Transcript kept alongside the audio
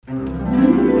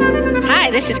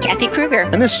Hi, this is Kathy Kruger.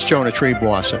 And this is Jonah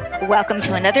Triebwasser. Welcome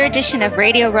to another edition of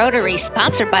Radio Rotary,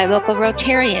 sponsored by local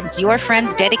Rotarians, your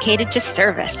friends dedicated to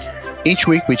service. Each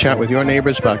week, we chat with your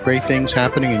neighbors about great things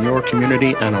happening in your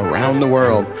community and around the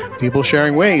world. People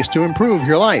sharing ways to improve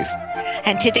your life.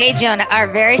 And today, Jonah, our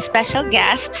very special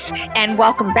guests, and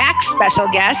welcome back special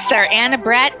guests, are Anna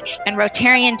Brett and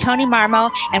Rotarian Tony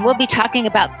Marmo, and we'll be talking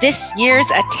about this year's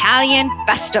Italian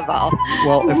Festival.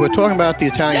 Well, if we're talking about the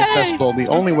Italian Festival, the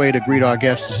only way to greet our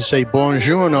guests is to say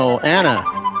buongiorno, Anna.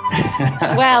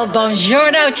 Well,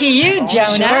 buongiorno to you,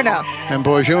 Jonah. Buongiorno. And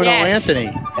buongiorno, Yes. Anthony.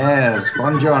 Yes,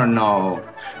 buongiorno.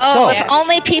 Oh, So- if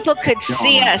only people could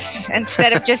see us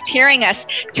instead of just hearing us.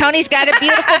 Tony's got a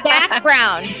beautiful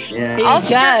background. Yeah. He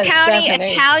Ulster does, County doesn't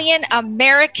he? Italian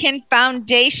American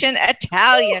Foundation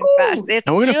Italian Fest. It's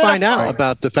And we're going to find beautiful. out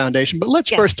about the foundation. But let's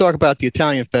Yes. first talk about the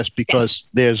Italian Fest because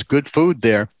there's good food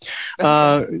there.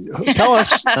 Tell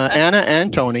us, Anna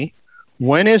and Tony,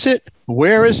 when is it,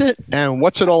 where is it, and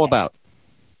what's it all about?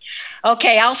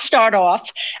 Okay, I'll start off.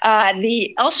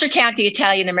 The Ulster County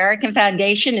Italian American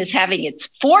Foundation is having its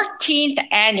 14th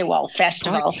annual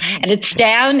festival, 14th. and it's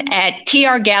down at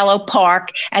T.R. Gallo Park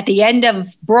at the end of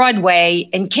Broadway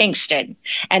in Kingston.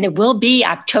 And it will be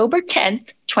October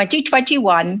 10th,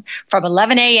 2021, from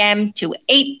 11 a.m. to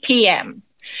 8 p.m.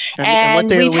 And what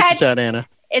day of the we've week had- is that, Anna?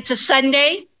 It's a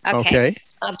Sunday Okay.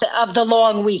 of the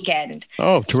long weekend.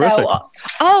 Oh, terrific. So,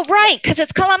 Oh, right, because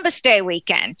it's Columbus Day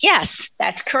weekend. Yes.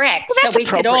 that's correct. Well, that's so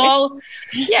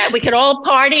we could all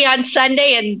party on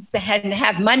Sunday and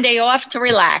have Monday off to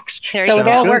relax. There So you it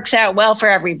go. all Good. works out well for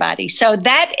everybody. So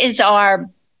that is our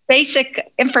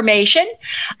basic information.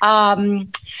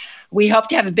 We hope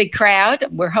to have a big crowd.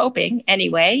 We're hoping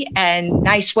anyway, and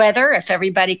nice weather. If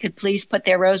everybody could please put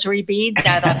their rosary beads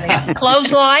out on the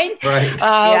clothesline, Right.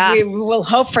 Yeah. we will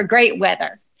hope for great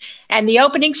weather. And the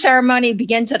opening ceremony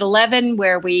begins at 11,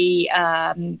 where we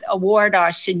award our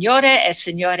Signore e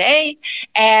Signore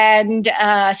and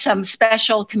some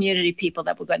special community people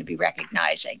that we're going to be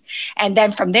recognizing. And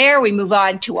then from there, we move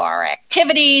on to our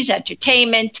activities,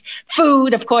 entertainment,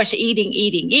 food, of course,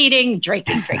 eating,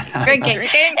 drinking.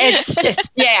 It's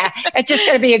just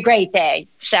going to be a great day.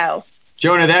 So.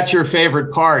 Jonah, that's your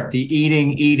favorite part, the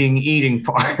eating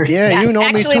part. Yeah, you know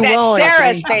Actually, me too that's well.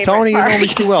 Sarah's Anthony. favorite Tony, you know me part.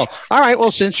 too well. All right,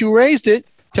 well, since you raised it,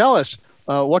 tell us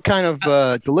what kind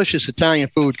of delicious Italian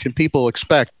food can people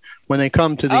expect when they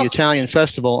come to the Okay. Italian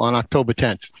Festival on October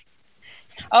 10th?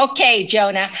 Okay,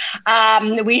 Jonah.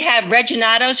 We have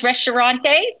Reginato's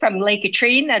Ristorante from Lake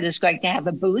Katrine that is going to have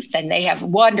a booth, and they have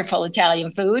wonderful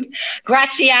Italian food.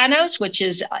 Graziano's, which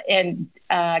is in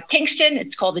Kingston.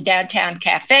 It's called the Downtown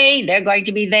Cafe. They're going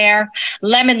to be there.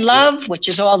 Lemon Love, which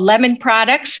is all lemon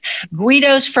products.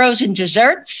 Guido's Frozen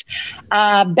Desserts.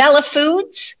 Bella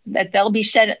Foods, that they'll be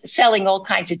selling all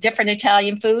kinds of different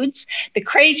Italian foods. The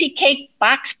Crazy Cake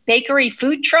Box Bakery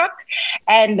Food Truck.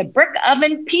 And the Brick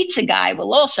Oven Pizza Guy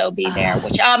will also be there,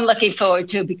 which I'm looking forward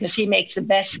to because he makes the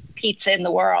best pizza in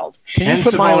the world. Can you And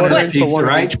put my Simone's order in for pizza, one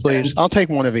right? of each, please? I'll take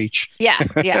one of each. Yeah.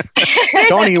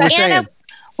 Tony, you were saying. Anna,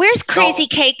 where's Crazy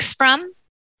Cakes from?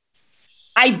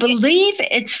 I believe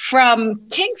it's from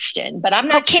Kingston, but I'm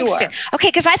not Kingston. sure. Okay,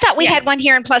 because I thought we Yeah. had one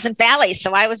here in Pleasant Valley,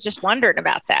 so I was just wondering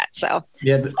about that. So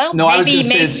Yeah. Oh, No, I was maybe- going to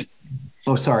say maybe- it's.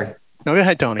 Oh, sorry. No, go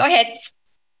ahead, Tony. Go ahead.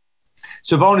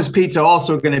 Savona's Pizza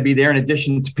also going to be there in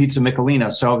addition to Pizza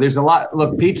Michelina. So there's a lot.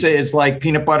 Look, pizza is like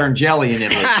peanut butter and jelly in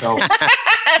Italy. So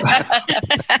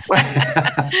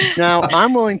Now,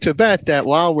 I'm willing to bet that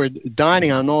while we're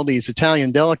dining on all these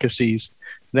Italian delicacies,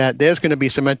 that there's going to be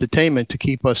some entertainment to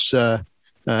keep us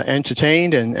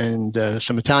entertained and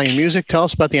some Italian music. Tell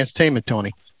us about the entertainment,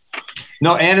 Tony.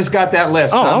 no, Anna's got that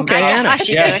list. Oh, okay, Anna. I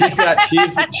should Yeah, do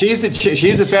it.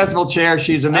 she's a festival chair.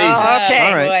 She's amazing. Oh, okay.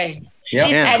 All right. Boy. Yep.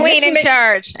 She's Yeah. the queen in And this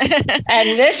charge.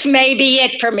 And this may be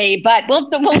it for me, but we'll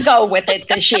go with it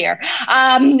this year.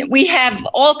 We have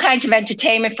all kinds of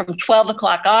entertainment from 12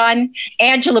 o'clock on.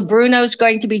 Angela Bruno is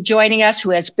going to be joining us,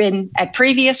 who has been at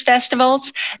previous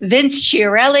festivals. Vince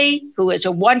Chiarelli, who is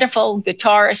a wonderful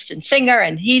guitarist and singer,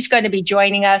 and he's going to be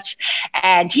joining us.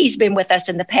 And he's been with us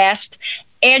in the past.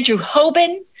 Andrew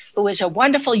Hoban, who is a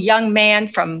wonderful young man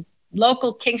from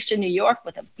local Kingston, New York,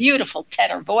 with a beautiful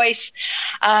tenor voice.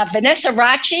 Vanessa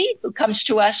Racci, who comes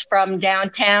to us from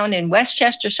downtown in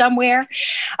Westchester somewhere.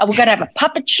 We're going to have a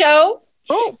puppet show.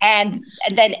 Ooh. And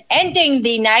then ending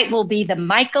the night will be the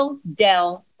Michael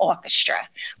Dell Orchestra,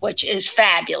 which is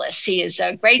fabulous. He is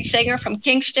a great singer from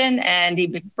Kingston, and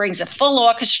he brings a full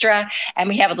orchestra, and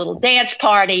we have a little dance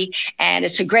party, and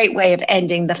it's a great way of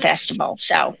ending the festival.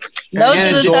 So those Anna,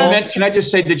 are did you the mention, can I just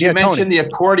say, did you Yeah, Tony. mention the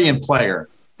accordion player?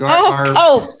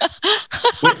 Oh,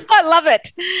 I love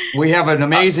it. We have an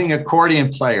amazing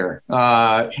accordion player.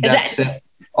 That's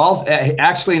also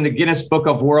actually in the Guinness Book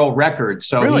of World Records.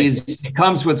 So Really? he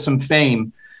comes with some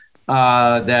fame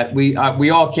that we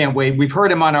all can't wait. We've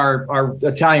heard him on our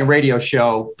Italian radio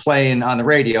show playing on the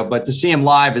radio, but to see him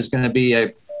live is going to be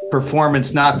a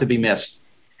performance not to be missed.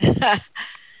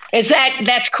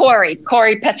 That's Corey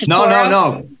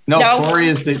Pescatore? No. Corey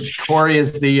is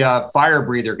the fire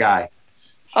breather guy.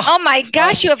 Oh my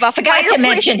gosh, you have a Forgot to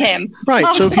mention him. Right.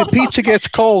 So if your pizza gets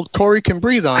cold, Corey can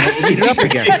breathe on it and heat it up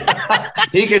again.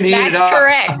 He can heat it That's up.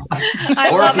 correct.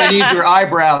 Or if you need your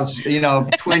eyebrows,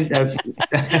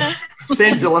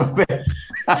 sins a little bit.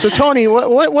 So Tony,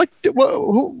 who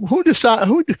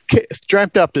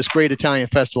dreamt up this great Italian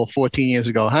festival 14 years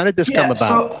ago? How did this come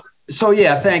about? So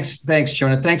thanks,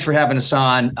 Jonah. Thanks for having us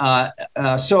on.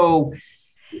 So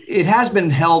it has been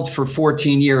held for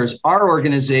 14 years. Our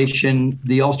organization,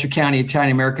 the Ulster County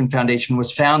Italian American Foundation,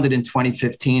 was founded in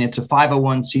 2015. It's a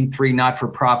 501c3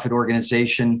 not-for-profit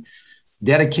organization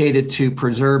dedicated to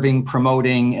preserving,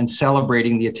 promoting, and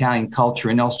celebrating the Italian culture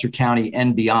in Ulster County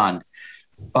and beyond.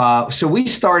 So we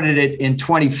started it in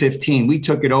 2015. We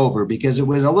took it over because it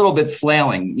was a little bit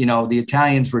flailing. The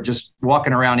Italians were just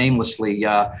walking around aimlessly.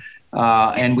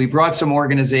 And we brought some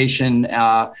organization,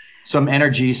 some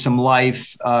energy, some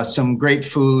life, some great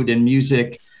food and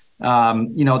music.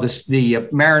 The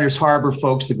Mariners Harbor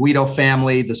folks, the Guido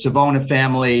family, the Savona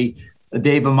family,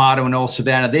 Dave Amato and Old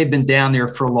Savannah, they've been down there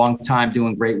for a long time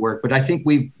doing great work. But I think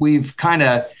we've kind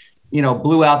of,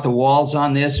 blew out the walls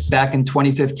on this back in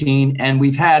 2015. And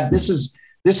we've had, this is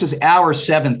our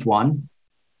 7th one.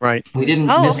 Right. We didn't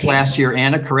miss last year,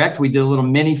 Anna, correct? We did a little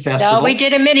mini festival. No, we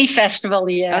did a mini festival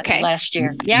last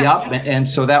year. Yeah. Yep. And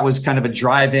so that was kind of a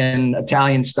drive-in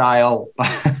Italian style.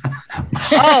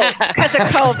 Because of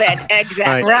COVID.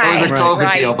 Exactly. Right. It was a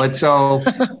COVID deal. But so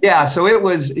it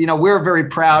was, we're very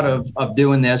proud of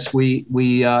doing this. We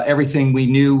everything we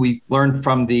knew, we learned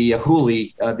from the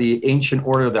Huli, the ancient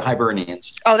order of the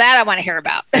Hibernians. Oh, that I want to hear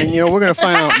about. And, we're going to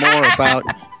find out more about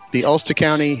the Ulster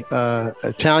County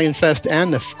Italian Fest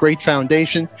and the Great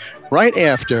Foundation right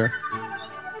after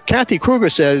Kathy Kruger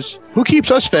says, who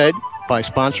keeps us fed, by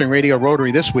sponsoring Radio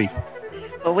Rotary this week.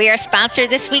 Well, we are sponsored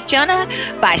this week, Jonah,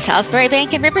 by Salisbury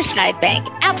Bank and Riverside Bank,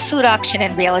 Absolute Auction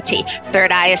and Realty,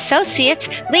 Third Eye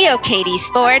Associates, Leo Katie's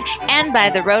Ford, and by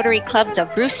the Rotary Clubs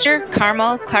of Brewster,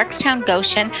 Carmel, Clarkstown,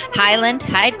 Goshen, Highland,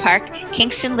 Hyde Park,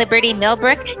 Kingston, Liberty,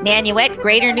 Millbrook, Nanuet,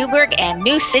 Greater Newburgh, and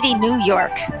New City, New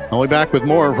York. I'll be back with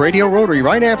more of Radio Rotary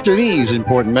right after these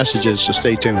important messages, so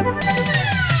stay tuned.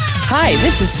 Hi,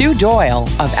 this is Sue Doyle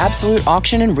of Absolute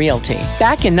Auction and Realty.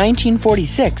 Back in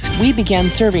 1946, we began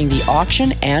serving the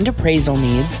auction and appraisal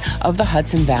needs of the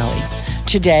Hudson Valley.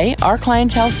 Today, our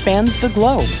clientele spans the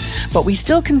globe, but we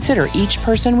still consider each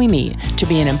person we meet to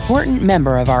be an important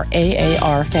member of our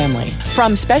AAR family.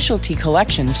 From specialty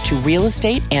collections to real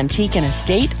estate, antique and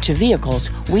estate to vehicles,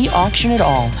 we auction it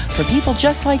all for people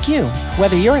just like you.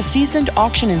 Whether you're a seasoned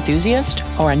auction enthusiast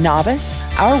or a novice,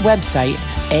 our website,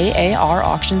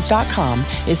 AARauctions.com,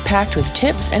 is packed with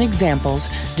tips and examples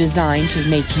designed to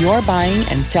make your buying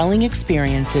and selling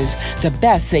experiences the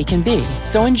best they can be.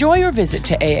 So enjoy your visit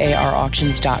to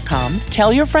AARauctions.com,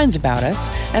 tell your friends about us,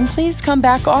 and please come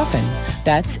back often.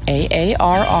 That's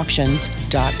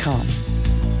AARauctions.com.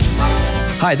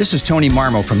 Hi, this is Tony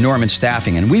Marmo from Norman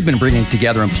Staffing, and we've been bringing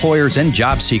together employers and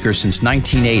job seekers since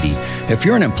 1980. If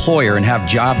you're an employer and have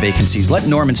job vacancies, let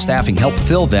Norman Staffing help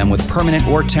fill them with permanent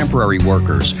or temporary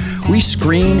workers. We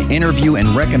screen, interview,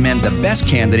 and recommend the best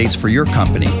candidates for your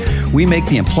company. We make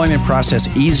the employment process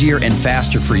easier and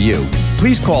faster for you.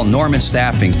 Please call Norman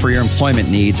Staffing for your employment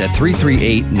needs at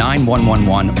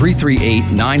 338-9111,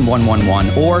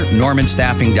 338-9111, or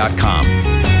normanstaffing.com.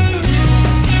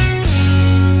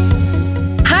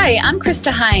 Hi, I'm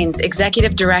Krista Hines,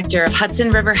 Executive Director of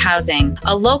Hudson River Housing,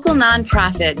 a local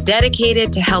nonprofit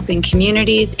dedicated to helping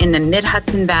communities in the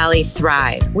Mid-Hudson Valley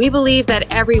thrive. We believe that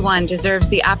everyone deserves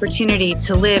the opportunity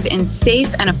to live in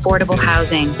safe and affordable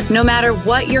housing. No matter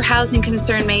what your housing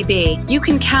concern may be, you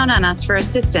can count on us for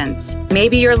assistance.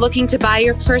 Maybe you're looking to buy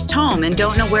your first home and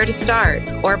don't know where to start,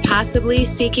 or possibly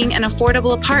seeking an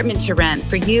affordable apartment to rent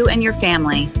for you and your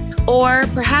family. Or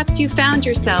perhaps you found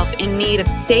yourself in need of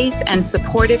safe and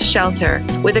supportive shelter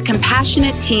with a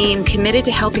compassionate team committed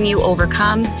to helping you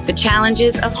overcome the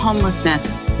challenges of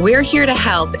homelessness. We're here to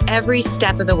help every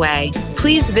step of the way.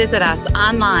 Please visit us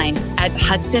online at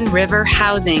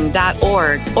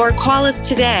hudsonriverhousing.org or call us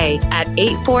today at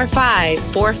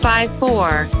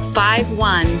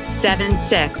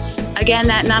 845-454-5176. Again,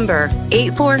 that number,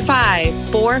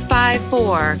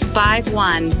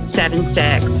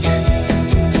 845-454-5176.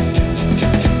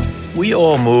 We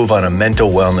all move on a mental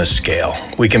wellness scale.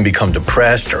 We can become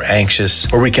depressed or anxious,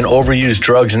 or we can overuse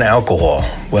drugs and alcohol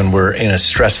when we're in a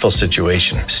stressful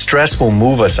situation. Stress will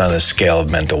move us on the scale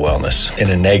of mental wellness in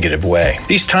a negative way.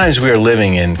 These times we are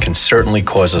living in can certainly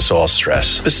cause us all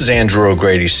stress. This is Andrew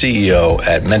O'Grady, CEO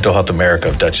at Mental Health America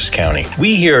of Dutchess County.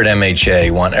 We here at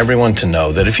MHA want everyone to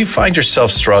know that if you find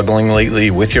yourself struggling lately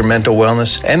with your mental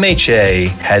wellness, MHA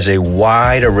has a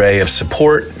wide array of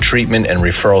support, treatment, and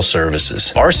referral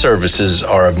services. Our services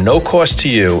are of no cost to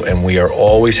you, and we are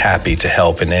always happy to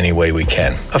help in any way we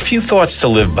can. A few thoughts to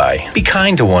live by. Be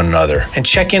kind to one another and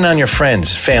check in on your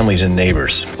friends, families, and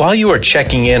neighbors. While you are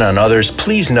checking in on others,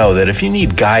 please know that if you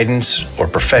need guidance or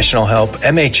professional help,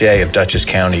 MHA of Dutchess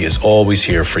County is always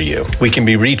here for you. We can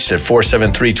be reached at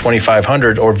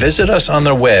 473-2500 or visit us on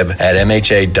their web at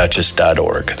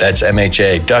mhadutchess.org. That's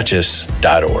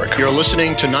mhadutchess.org. You're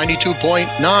listening to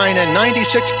 92.9 and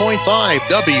 96.5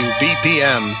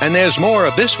 WBPM. And there's more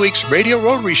of this week's Radio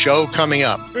Rotary Show coming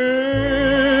up.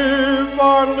 If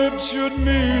our lips should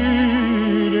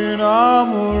meet in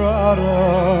Amorata,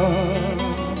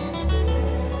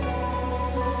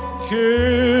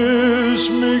 kiss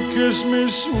me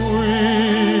sweet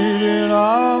in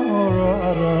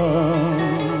Amorata.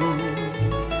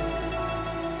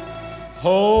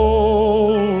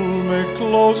 Hold me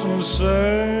close and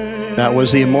say. That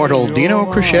was the immortal Dino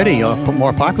Crescetti,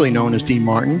 more popularly known as Dean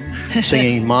Martin,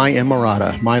 singing My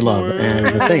Amorata, My Love.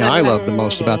 And the thing I love the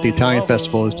most about the Italian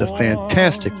Festival is the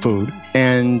fantastic food.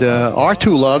 And our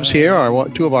two loves here are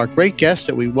two of our great guests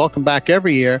that we welcome back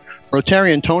every year,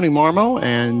 Rotarian Tony Marmo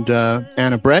and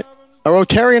Anna Brett, a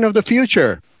Rotarian of the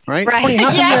future. Right? Tony, how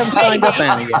come you haven't signed up,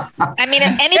 Anna, yet? I mean,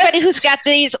 anybody who's got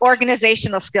these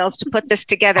organizational skills to put this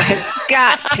together has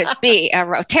got to be a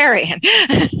Rotarian.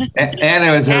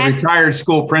 Anna is a retired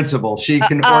school principal. She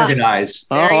can organize.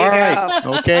 All right.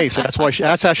 Okay. So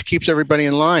that's how she keeps everybody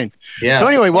in line. Yeah. So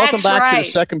anyway, welcome back to the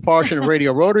second portion of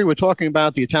Radio Rotary. We're talking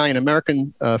about the Italian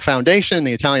American Foundation,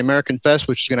 the Italian American Fest,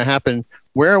 which is going to happen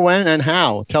where, when, and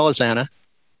how. Tell us, Anna.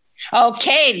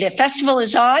 Okay, the festival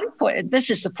is on. This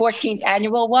is the 14th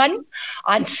annual one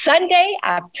on Sunday,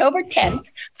 October 10th,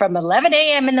 from 11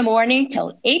 a.m. in the morning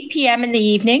till 8 p.m. in the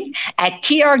evening at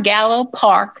T.R. Gallo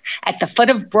Park at the foot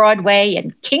of Broadway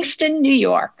in Kingston, New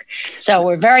York. So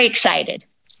we're very excited.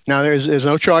 Now, there's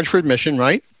no charge for admission,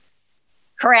 right?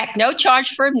 Correct. No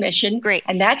charge for admission. Great.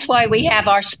 And that's why we have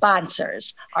our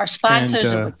sponsors. Our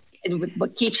sponsors are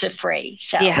what keeps it free.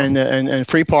 So and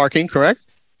free parking, correct?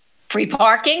 Free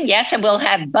parking, yes, and we'll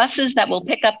have buses that will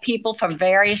pick up people from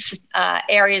various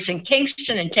areas in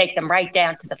Kingston and take them right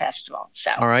down to the festival. So,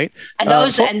 all right, and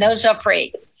those are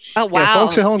free. Oh wow! Yeah,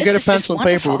 folks at home, get a pencil and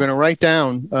paper. We're going to write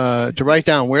down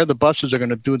where the buses are going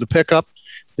to do the pickup,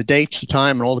 the dates, the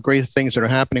time, and all the great things that are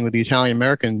happening with the Italian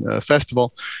American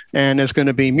Festival. And there's going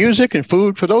to be music and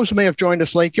food. For those who may have joined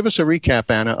us late, give us a recap,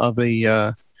 Anna, of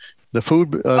the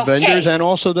food vendors and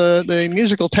also the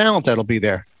musical talent that'll be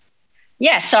there.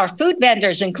 Yes, our food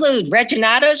vendors include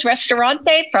Reginato's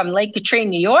Ristorante from Lake Katrine,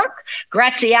 New York,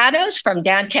 Graziano's from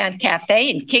Downtown Cafe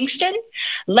in Kingston,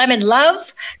 Lemon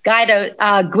Love,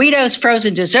 Guido's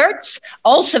Frozen Desserts,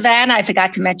 Old Savannah, I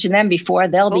forgot to mention them before,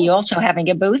 they'll be also having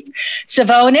a booth,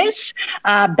 Savona's,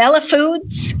 Bella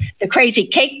Foods, the Crazy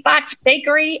Cake Box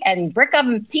Bakery, and Brick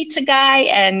Oven Pizza Guy,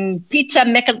 and Pizza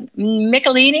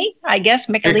Michelini, I guess,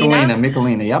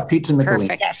 Michelina, yep, Pizza Michelina.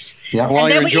 Perfect, yes. Yep. While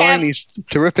you're enjoying these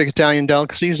terrific Italian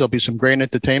delicacies, there'll be some great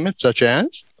entertainment, such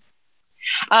as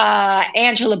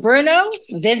Angela Bruno,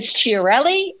 Vince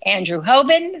Chiarelli, Andrew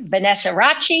Hoban, Vanessa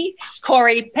Racci,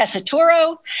 Corey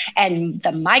Pesaturo, and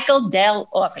the Michael Dell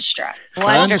Orchestra.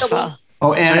 Wonderful.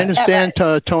 I understand,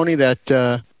 Tony, that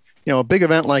a big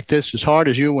event like this, as hard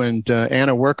as you and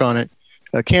Anna work on it,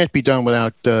 can't be done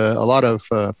without a lot of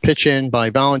pitch in by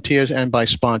volunteers and by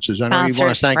sponsors. I know you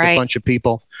want to thank a bunch of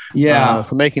people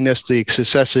for making this the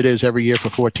success it is every year for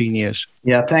 14 years.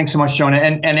 Yeah, thanks so much, Jonah.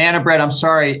 And Anna Brett, I'm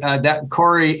sorry that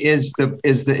Corey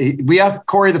we have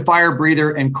Corey the fire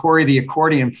breather and Corey the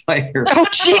accordion player. Oh,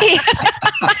 gee.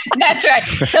 That's right.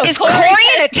 So is Corey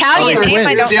an Italian name?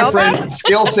 I don't know about?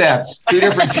 Skill sets, two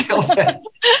different skill sets.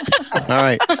 All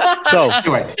right. So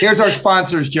anyway, here's our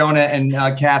sponsors, Jonah and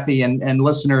Kathy and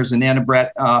listeners and Anna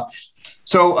Brett.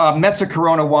 So Mezza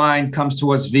Corona Wine comes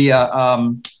to us via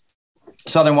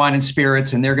Southern Wine and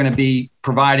Spirits, and they're going to be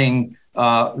providing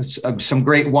some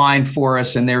great wine for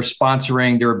us, and they're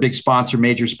sponsoring. They're a big sponsor,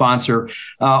 major sponsor.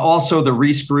 Also, the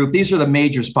Reese Group. These are the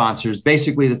major sponsors,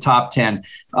 basically the top 10.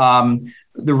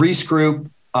 The Reese Group,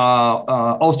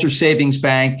 Ulster Savings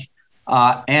Bank,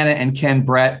 Anna and Ken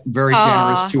Brett, very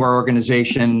generous to our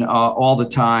organization all the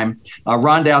time.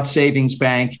 Rondout Savings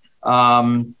Bank,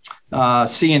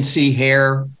 CNC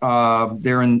Hair.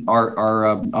 They're in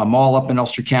our mall up in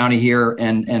Ulster County here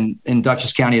and in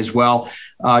Dutchess County as well.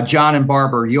 John and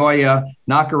Barbara Yoya,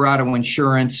 Nakarado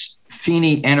Insurance,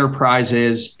 Feeney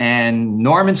Enterprises, and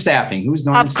Norman Staffing. Who's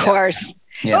Norman Staffing? Of course.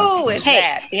 Yeah. Oh, it's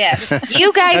that. Yes.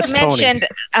 You guys That's mentioned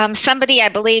somebody, I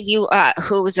believe you,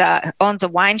 who owns a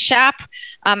wine shop.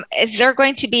 Is there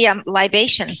going to be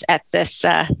libations at this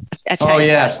Italian? Oh,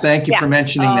 yes. Thank you for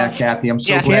mentioning that, Kathy. I'm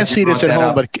so glad You can't see this at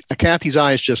home, up. but Kathy's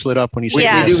eyes just lit up when you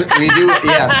said We do.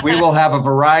 Yes, we will have a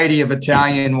variety of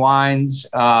Italian wines,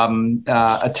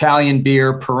 Italian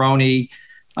beer, Peroni,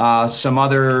 some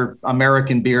other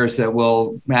American beers that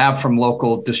we'll have from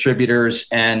local distributors.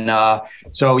 And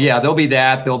so, there'll be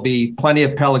that. There'll be plenty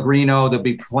of Pellegrino. There'll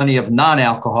be plenty of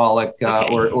non-alcoholic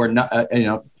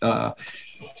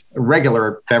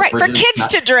regular beverages. Right, for kids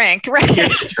to drink. Right.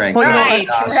 Kids to drink. Right.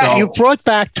 So you've brought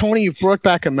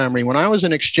back a memory. When I was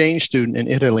an exchange student in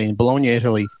Italy, in Bologna,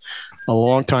 Italy, a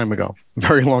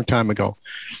very long time ago,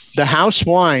 the house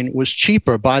wine was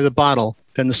cheaper by the bottle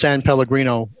than the San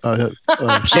Pellegrino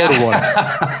soda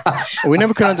water. We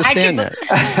never could understand that.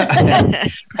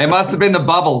 It must have been the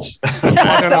bubbles.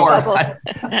 I don't know.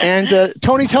 And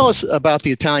Tony, tell us about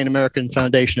the Italian American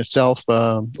Foundation itself.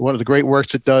 One of the great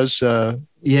works it does, not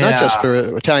just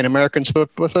for Italian Americans, but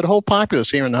for the whole populace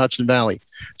here in the Hudson Valley.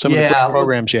 Some of the great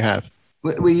programs you have.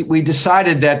 We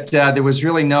decided that there was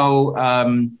really no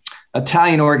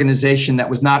Italian organization that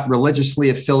was not religiously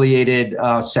affiliated,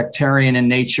 sectarian in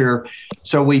nature.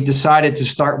 So we decided to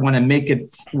want to make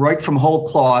it right from whole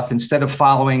cloth. Instead of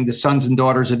following the Sons and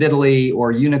Daughters of Italy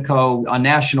or Unico, a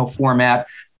national format,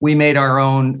 we made our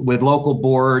own with local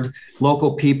board,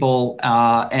 local people,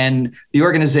 and the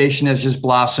organization has just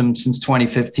blossomed since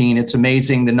 2015. It's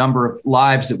amazing the number of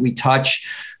lives that we touch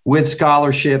with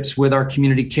scholarships, with our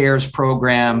community cares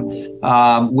program,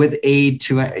 with aid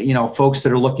to folks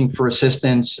that are looking for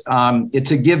assistance. It's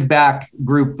a give back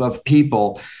group of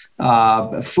people,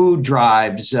 food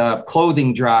drives,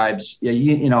 clothing drives.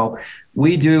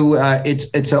 We do.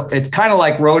 It's kind of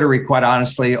like Rotary, quite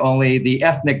honestly, only the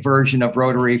ethnic version of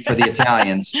Rotary for the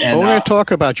Italians. And we're going to talk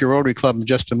about your Rotary Club in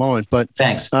just a moment, but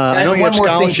thanks. I know you have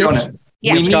scholarships.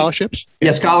 Scholarships?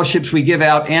 Yeah, scholarships we give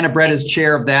out. Anna Brett is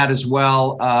chair of that as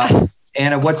well.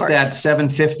 Anna, what's that,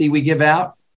 $750 we give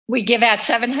out? We give out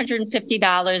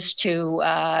 $750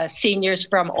 to seniors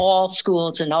from all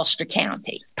schools in Ulster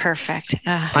County. Perfect.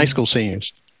 High school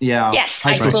seniors. Yeah. Yes.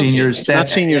 High school seniors. Not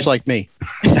seniors like me.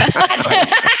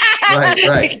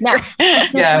 Right. No.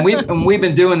 Yeah, and we've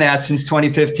been doing that since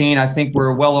 2015. I think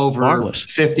we're well over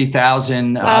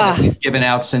 50,000 that we've given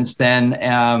out since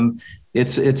then.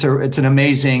 It's an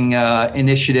amazing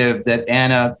initiative that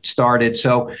Anna started.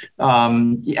 So,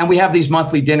 and we have these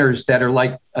monthly dinners that are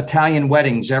like Italian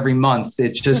weddings every month.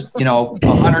 It's just,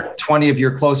 120 of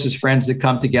your closest friends that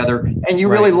come together, and you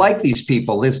really like these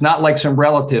people. It's not like some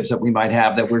relatives that we might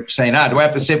have that we're saying, do I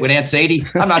have to sit with Aunt Sadie?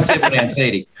 I'm not sitting with Aunt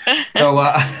Sadie.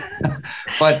 So,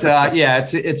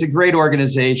 it's a great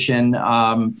organization,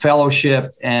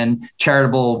 fellowship and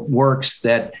charitable works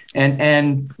that,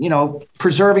 and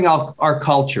preserving our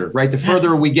culture, right? The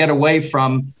further we get away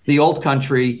from the old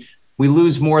country, we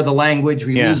lose more of the language,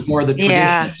 we lose more of the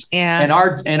traditions. And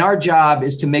our job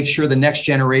is to make sure the next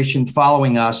generation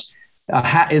following us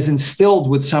is instilled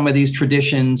with some of these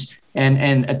traditions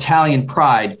and Italian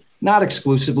pride. Not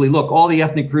exclusively. Look, all the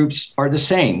ethnic groups are the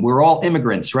same. We're all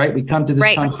immigrants, right? We come to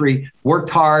this country,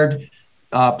 worked hard,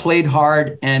 played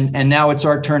hard, and now it's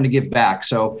our turn to give back.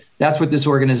 So that's what this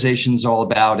organization is all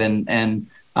about, and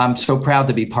I'm so proud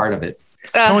to be part of it.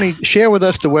 Tony, share with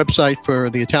us the website for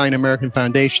the Italian American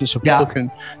Foundation so people can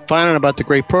find out about the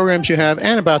great programs you have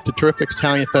and about the terrific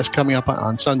Italian Fest coming up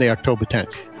on Sunday, October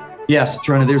 10th. Yes,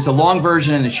 Jordan, there's a long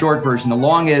version and a short version. The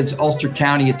long is Ulster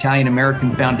County Italian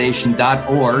American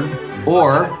Foundation.org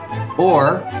or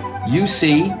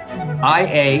UCIAF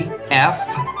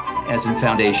as in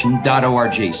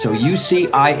foundation.org. So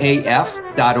UCIAF.org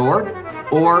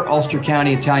or Ulster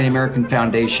County Italian American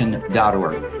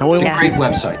Foundation.org. It's a great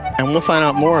website. And we'll find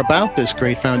out more about this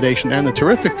great foundation and the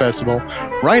terrific festival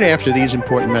right after these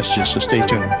important messages, so stay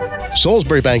tuned.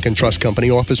 Salisbury Bank and Trust Company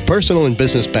offers personal and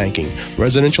business banking,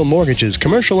 residential mortgages,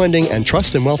 commercial lending, and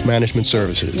trust and wealth management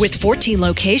services. With 14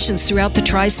 locations throughout the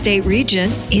tri-state region,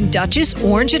 in Dutchess,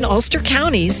 Orange, and Ulster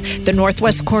counties, the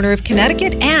northwest corner of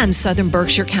Connecticut, and southern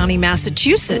Berkshire County,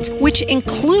 Massachusetts, which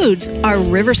includes our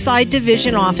Riverside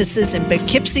Division offices in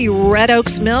Poughkeepsie, Red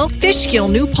Oaks Mill, Fishkill,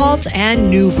 New Paltz, and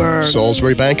Newburgh.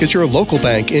 Salisbury Bank is your local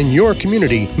bank in your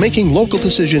community, making local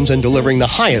decisions and delivering the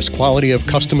highest quality of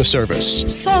customer service.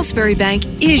 Salisbury Salisbury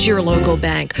Bank is your local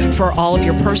bank for all of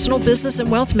your personal, business,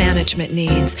 and wealth management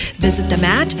needs. Visit them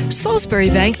at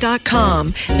salisburybank.com.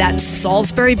 That's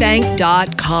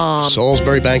salisburybank.com.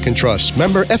 Salisbury Bank and Trust,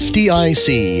 member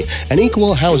FDIC, an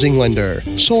equal housing lender.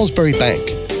 Salisbury Bank,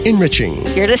 enriching.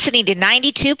 You're listening to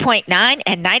 92.9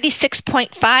 and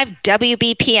 96.5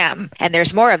 WBPM. And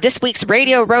there's more of this week's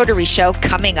Radio Rotary Show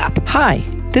coming up. Hi,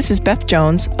 this is Beth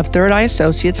Jones of Third Eye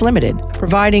Associates Limited,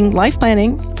 providing life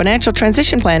planning, financial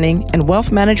transition planning, and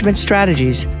wealth management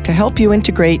strategies to help you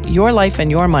integrate your life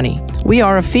and your money. We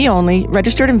are a fee-only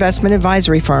registered investment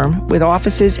advisory firm with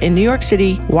offices in New York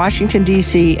City, Washington,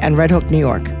 D.C., and Red Hook, New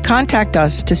York. Contact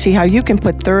us to see how you can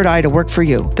put Third Eye to work for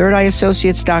you.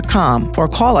 ThirdEyeAssociates.com or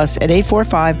call us at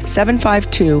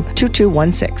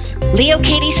 845-752-2216. Leo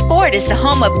Katie's Ford is the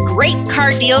home of great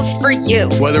car deals for you.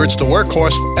 Whether it's the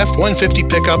workhorse F-150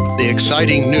 pickup, the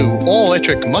exciting new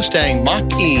all-electric Mustang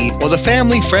Mach-E, or the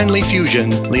family-friendly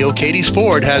Fusion, Leo Katie's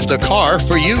Ford has the car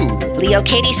for you. Leo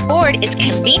Katie's Ford is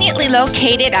conveniently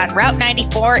located on Route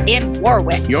 94 in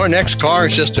Warwick. Your next car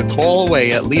is just a call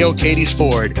away at Leo Katie's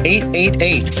Ford,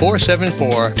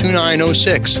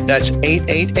 888-474-2906. That's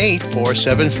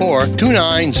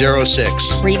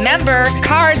 888-474-2906. Remember,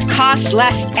 cars cost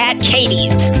less at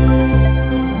Katie's.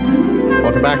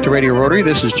 Welcome back to Radio Rotary.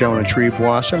 This is Jonah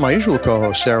Triebwasser. My usual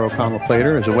co-host, Sarah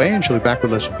O'Connell-Plater, is away, and she'll be back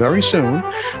with us very soon.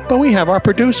 But we have our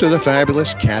producer, the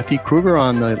fabulous Kathy Kruger,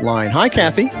 on the line. Hi,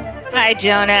 Kathy. Hi,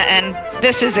 Jonah, and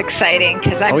this is exciting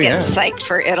because I'm getting psyched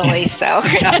for Italy. So, All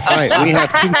right, we have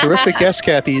two terrific guests,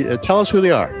 Kathy. Tell us who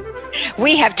they are.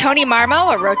 We have Tony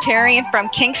Marmo, a Rotarian from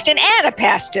Kingston and a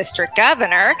past district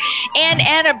governor, and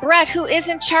Anna Brett, who is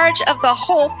in charge of the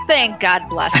whole thing. God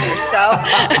bless her. So,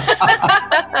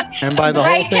 and by the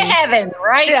whole thing, to heaven,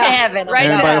 right to heaven.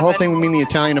 And by the whole thing, we mean the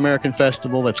Italian American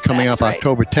Festival that's coming up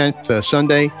October 10th,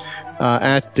 Sunday.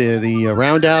 At the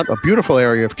Roundout, a beautiful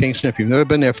area of Kingston. If you've never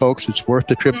been there, folks, it's worth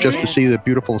the trip just to see the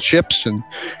beautiful ships and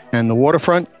the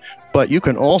waterfront. But you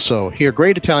can also hear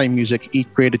great Italian music,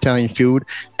 eat great Italian food,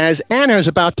 as Anna is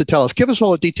about to tell us. Give us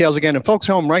all the details again. And folks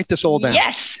home, write this all down.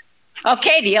 Yes.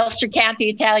 Okay, the Ulster County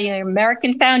Italian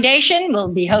American Foundation will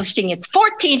be hosting its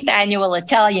 14th annual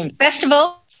Italian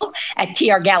Festival at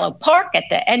T.R. Gallo Park at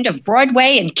the end of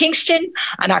Broadway in Kingston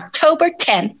on October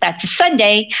 10th. That's a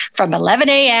Sunday from 11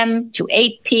 a.m. to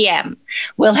 8 p.m.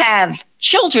 We'll have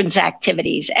children's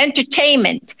activities,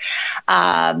 entertainment,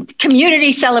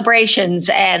 community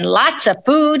celebrations, and lots of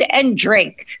food and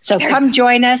drink. So come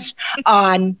join us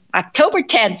on October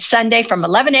 10th, Sunday from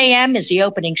 11 a.m. is the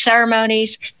opening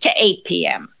ceremonies to 8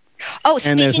 p.m. Oh,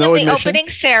 speaking of the opening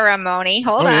ceremony,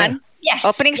 hold on. Yeah. Yes.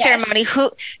 Opening ceremony. Who?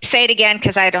 Say it again,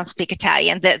 because I don't speak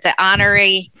Italian. The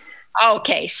honorary.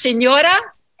 Okay, signora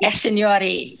e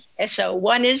signori. So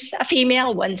one is a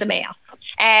female, one's a male.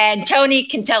 And Tony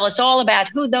can tell us all about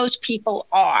who those people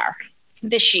are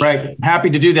this year. Right. Happy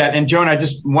to do that. And Joan, I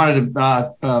just wanted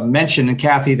to mention, and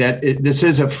Kathy, that this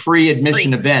is a free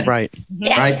admission event. Right.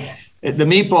 Yes. Right. The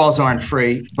meatballs aren't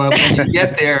free, but when you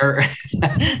get there,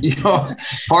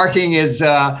 parking is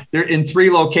they're in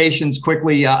 3 locations.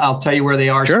 Quickly, I'll tell you where they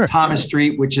are. Sure. Thomas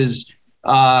Street, which is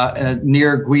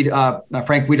near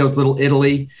Frank Guido's Little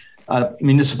Italy,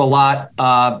 municipal lot,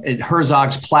 at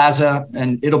Herzog's Plaza,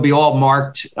 and it'll be all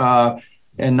marked and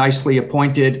nicely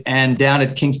appointed. And down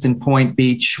at Kingston Point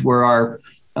Beach, where our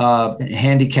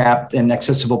handicapped and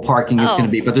accessible parking is going to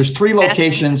be. But there's 3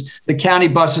 locations. The county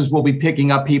buses will be picking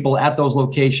up people at those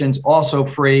locations, also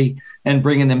free, and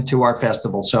bringing them to our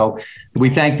festival. So we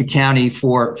thank the county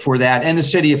for that, and the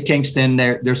city of Kingston.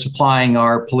 They're supplying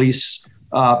our police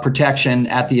protection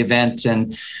at the event,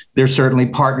 and they're certainly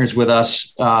partners with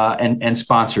us and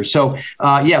sponsors. So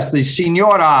yes, the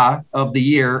Signora of the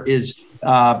year is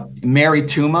Mary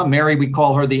Tuma. Mary, we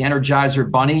call her the Energizer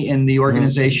Bunny in the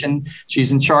organization.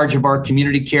 She's in charge of our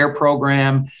community care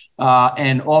program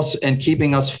and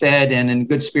keeping us fed and in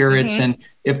good spirits. And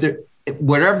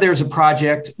wherever there's a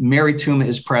project, Mary Tuma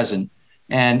is present.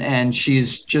 And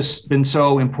she's just been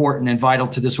so important and vital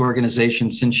to this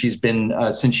organization since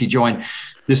she joined.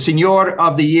 The Senior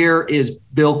of the Year is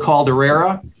Bill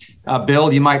Calderera.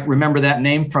 Bill, you might remember that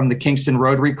name from the Kingston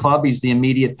Rotary Club. He's the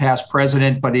immediate past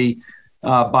president, but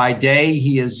by day,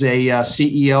 he is a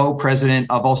CEO, president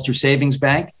of Ulster Savings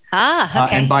Bank.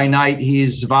 And by night,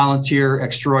 he's volunteer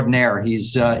extraordinaire.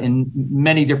 He's in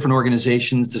many different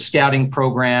organizations, the scouting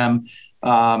program,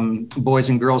 Boys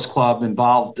and Girls Club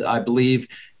involved, I believe,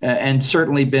 and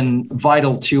certainly been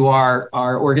vital to our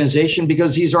organization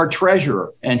because he's our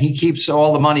treasurer and he keeps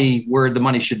all the money where the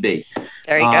money should be.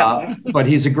 There you go. But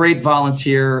he's a great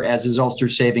volunteer, as is Ulster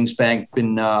Savings Bank,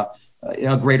 been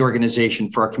a great organization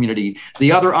for our community.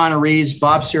 The other honorees,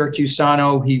 Bob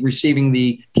Siracusano, he receiving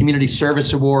the Community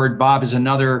Service Award. Bob is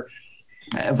another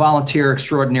volunteer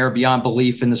extraordinaire beyond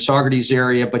belief in the Saugerties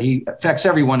area, but he affects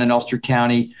everyone in Ulster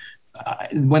County.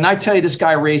 When I tell you this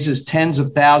guy raises tens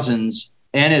of thousands,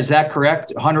 and is that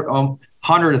correct?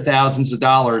 Hundred of thousands of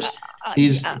dollars.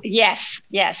 Yes,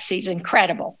 he's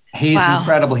incredible. He's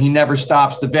incredible. He never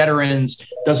stops. The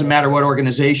veterans, doesn't matter what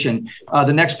organization.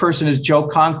 The next person is Joe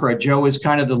Concra. Joe is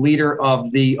kind of the leader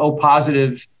of the O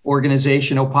Positive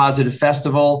organization, O Positive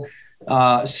Festival,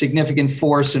 significant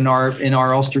force in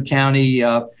our Ulster County.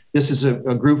 This is a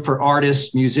group for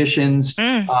artists, musicians,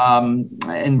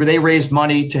 and they raise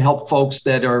money to help folks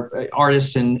that are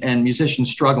artists and musicians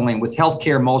struggling with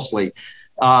healthcare mostly.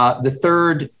 The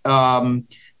third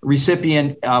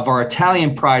recipient of our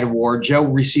Italian Pride Award, Joe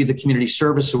received the Community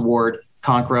Service Award,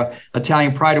 Concra.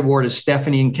 Italian Pride Award is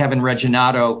Stephanie and Kevin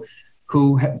Reginato,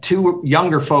 who have two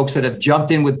younger folks that have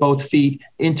jumped in with both feet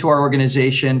into our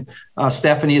organization.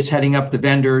 Stephanie is heading up the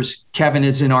vendors. Kevin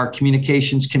is in our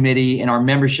communications committee and our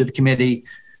membership committee.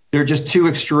 They're just two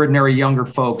extraordinary younger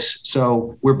folks.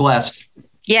 So we're blessed.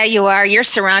 Yeah, you are. You're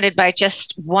surrounded by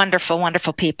just wonderful,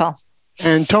 wonderful people.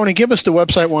 And Tony, give us the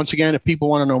website once again if people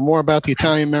want to know more about the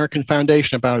Italian American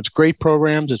Foundation, about its great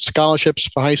programs, its scholarships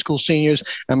for high school seniors,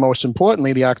 and most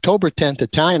importantly, the October 10th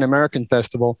Italian American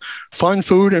Festival. Fun,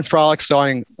 food, and frolic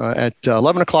starting at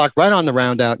 11 o'clock right on the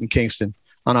Roundout in Kingston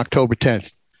on October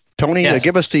 10th. Tony,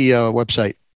 give us the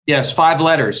website. Yes, 5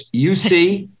 letters,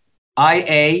 UCIAF.org.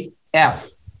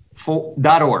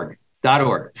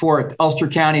 For Ulster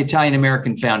County Italian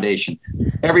American Foundation.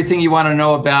 Everything you want to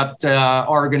know about our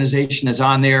organization is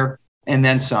on there, and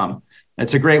then some.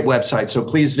 It's a great website, so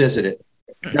please visit it.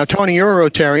 Now, Tony, you're a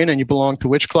Rotarian, and you belong to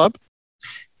which club?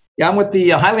 Yeah, I'm with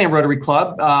the Highland Rotary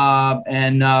Club,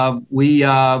 and we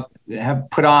have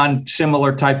put on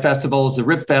similar type festivals, the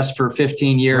Rip Fest for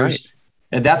 15 years, right.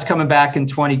 And that's coming back in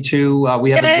 22.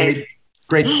 We have a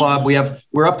great club.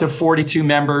 We're up to 42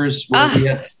 members. We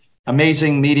had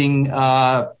amazing meeting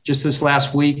just this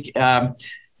last week. We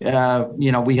have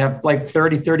like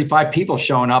 35 people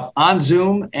showing up on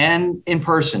Zoom and in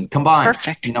person combined.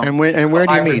 Perfect. And where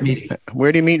do you meet? Meeting.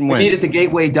 Where do you meet and when? We meet at the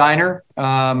Gateway Diner,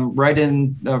 right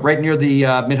near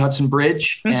the Mid-Hudson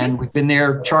Bridge. Mm-hmm. And we've been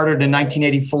there, chartered in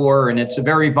 1984, and it's a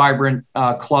very vibrant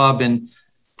club and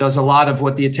does a lot of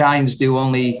what the Italians do,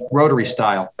 only Rotary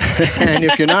style. And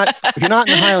if you're not in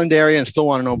the Highland area and still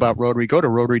want to know about Rotary, go to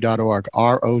Rotary.org,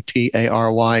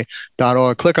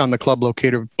 ROTARY.org. Click on the club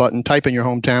locator button, type in your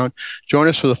hometown. Join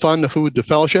us for the fun, the food, the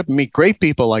fellowship, and meet great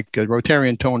people like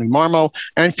Rotarian Tony Marmo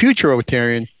and future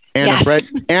Rotarian Anna Brett.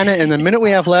 Anna, in the minute we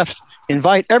have left,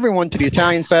 invite everyone to the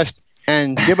Italian Fest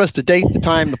and give us the date, the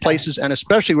time, the places, and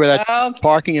especially where that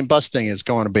parking and bus thing is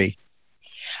going to be.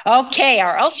 Okay,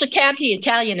 our Ulster County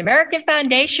Italian American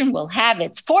Foundation will have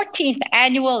its 14th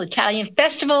annual Italian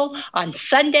Festival on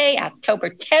Sunday, October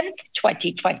 10th,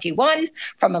 2021,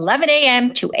 from 11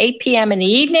 a.m. to 8 p.m. in the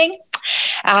evening.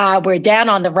 We're down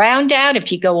on the Roundout.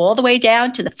 If you go all the way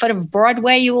down to the foot of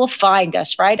Broadway, you will find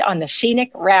us right on the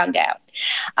scenic Roundout.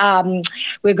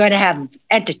 We're going to have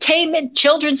entertainment,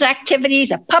 children's activities,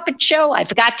 a puppet show. I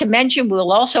forgot to mention,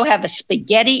 we'll also have a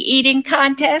spaghetti eating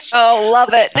contest. Oh, love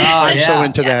it. I'm so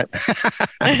into that.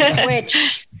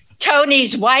 Which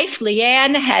Tony's wife,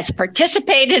 Leanne, has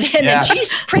particited in, and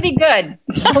she's pretty good.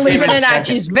 Believe it or not,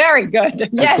 she's very good.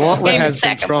 Yes, Gauntlet has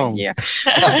been strong.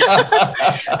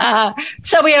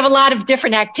 So we have a lot of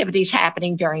different activities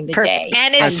happening during the day.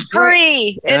 And it's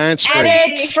free. It's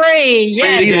free.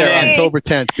 Yes. Be there October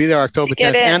 10th. Be there October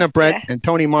 10th. Anna Brett and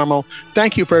Tony Marmo,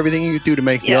 thank you for everything you do to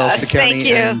make the Ulster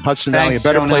County and Hudson Valley a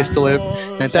better place to live.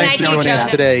 And thanks for joining us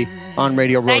today on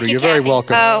Radio Rotary. You're very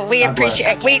welcome. Oh, we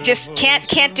appreciate it. We just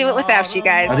can't do it without you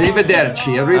guys.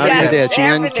 Arrivederci.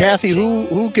 And Kathy,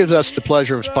 who gives us the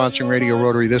pleasure of sponsoring Radio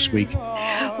Rotary this week?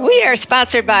 We are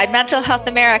sponsored by Mental Health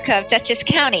America of Dutchess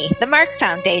County, the Mark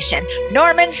Foundation,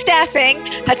 Norman Staffing,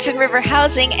 Hudson River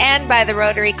Housing, and by the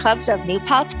Rotary Clubs of New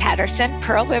Paltz, Patterson,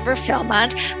 Pearl River,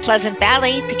 Philmont, Pleasant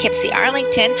Valley, Poughkeepsie,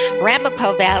 Arlington,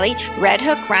 Ramapo Valley, Red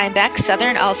Hook, Rhinebeck,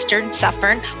 Southern Ulster,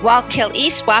 Suffern, Wallkill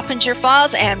East, Wappinger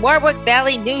Falls, and Warwick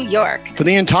Valley, New York. For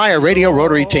the entire Radio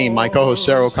Rotary team, my co-host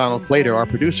Sarah O'Connell-Flater, our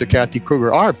producer Kathy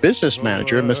Kruger, our business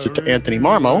manager Mr. Anthony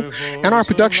Marmo, and our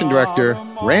production director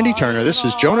Randy Turner, this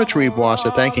is Jonah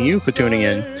Triebwasser thanking you for tuning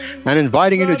in and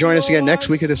inviting you to join us again next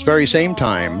week at this very same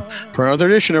time for another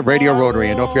edition of Radio Rotary.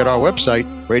 And don't forget our website,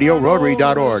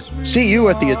 RadioRotary.org. See you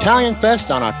at the Italian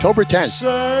Fest on October 10th.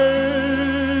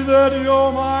 Say that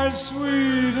you're my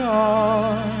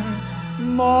sweetheart,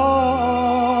 my